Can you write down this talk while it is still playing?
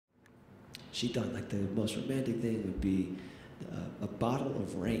she thought like the most romantic thing would be a bottle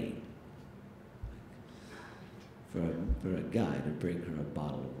of rain. For a guy to bring her a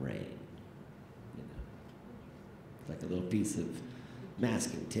bottle of rain. You know, like a little piece of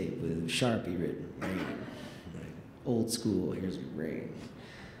masking tape with Sharpie written, rain. Like, old school, here's rain.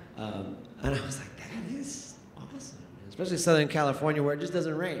 And I was like, that is awesome. Especially Southern California where it just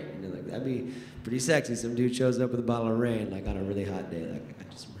doesn't rain. You know, like, that'd be pretty sexy. Some dude shows up with a bottle of rain, like on a really hot day, like, I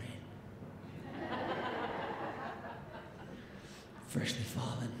just rain. Freshly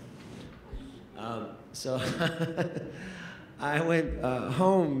fallen. So I went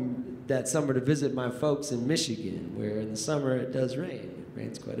home that summer to visit my folks in Michigan, where in the summer it does rain. It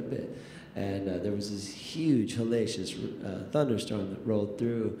rains quite a bit. And there was this huge, hellacious thunderstorm that rolled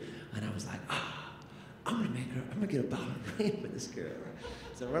through, and I was like, I'm gonna get a bottle of rain for this girl.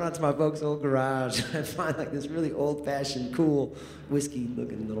 So I run out to my folks' old garage, and I find like this really old-fashioned, cool,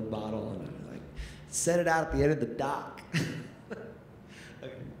 whiskey-looking little bottle, and I like set it out at the end of the dock.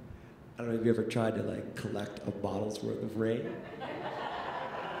 I don't know if you ever tried to like collect a bottle's worth of rain.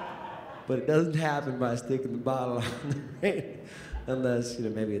 But it doesn't happen by sticking the bottle on the rain unless, you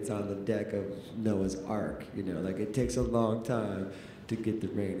know, maybe it's on the deck of Noah's Ark, you know, like it takes a long time to get the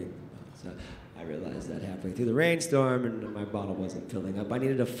rain in the bottle. So I realized that halfway through the rainstorm and my bottle wasn't filling up. I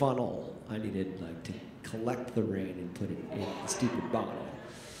needed a funnel. I needed like to collect the rain and put it in the stupid bottle.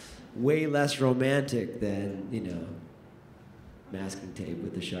 Way less romantic than, you know, masking tape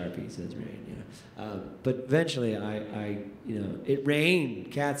with the Sharpie says rain, you know. But eventually you know, it rained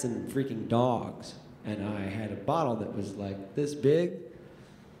cats and freaking dogs, and I had a bottle that was like this big,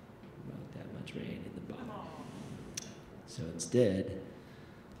 about that much rain in the bottle. So instead,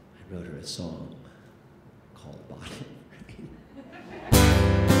 I wrote her a song called Bottle of Rain.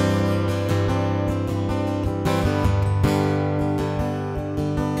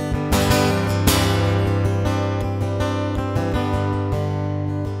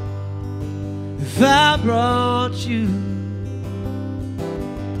 If I brought you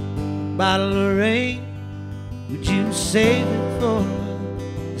a bottle of rain, would you save it for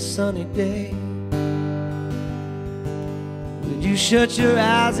a sunny day? Would you shut your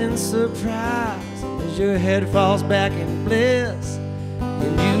eyes in surprise as your head falls back in bliss,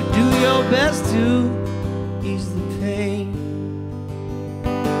 and you do your best to ease the pain?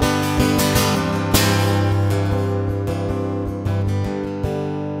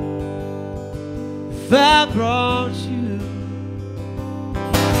 If I brought you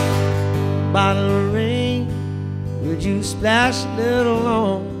a bottle of rain, would you splash a little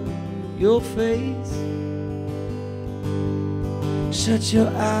on your face? Shut your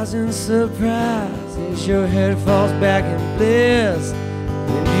eyes in surprise as your head falls back in bliss,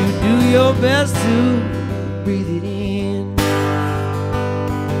 and you do your best to breathe it in,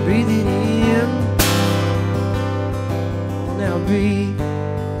 breathe it in. Now breathe.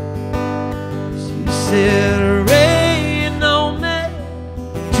 Said rain on me,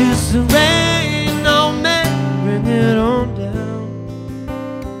 just rain on me, bring it on down.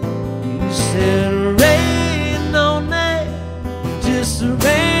 You said rain on me, just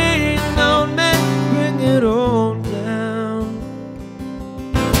rain on me, bring it on down.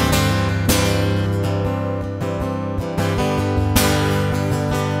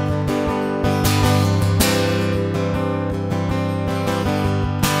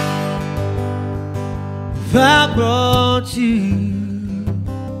 If I brought you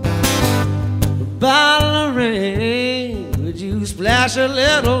a bottle of rain, would you splash a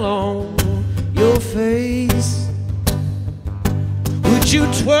little on your face? Would you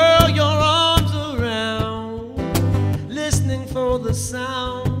twirl your arms around, listening for the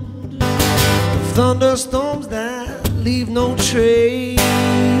sound of thunderstorms that leave no trace?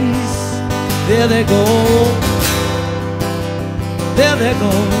 There they go, there they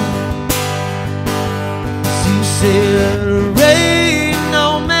go. You said rain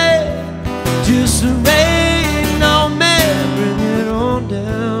on me, just rain on me, bring it on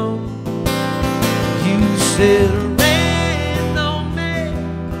down. You said rain on me,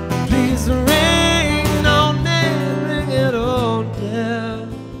 please rain on me, bring it on down,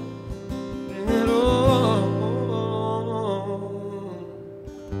 bring it on.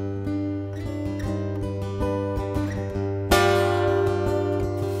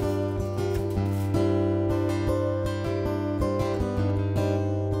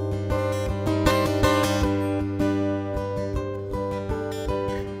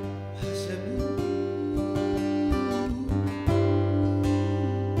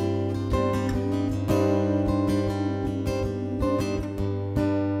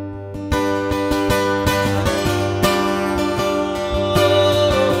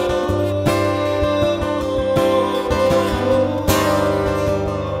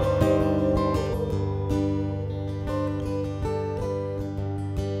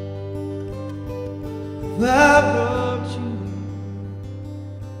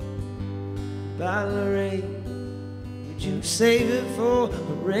 bottle of rain. Would you save it for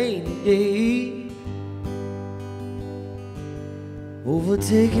a rainy day?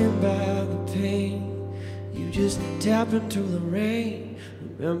 Overtaken by the pain, you just tap into the rain.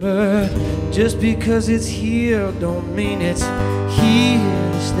 Remember, just because it's here don't mean it's here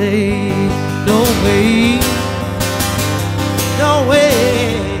to stay. No way, no way.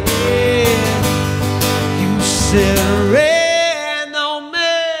 You said rain on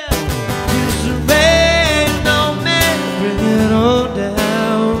me, you said rain on me, bring it all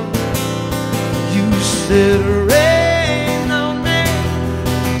down. You said rain on me,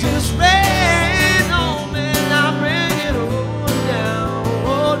 just rain on me, now bring it all down.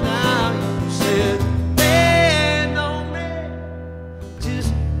 Oh, now you said rain on me,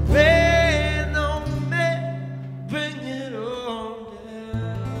 just rain on me, bring it all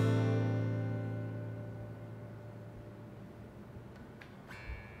down.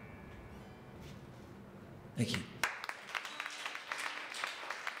 Thank you.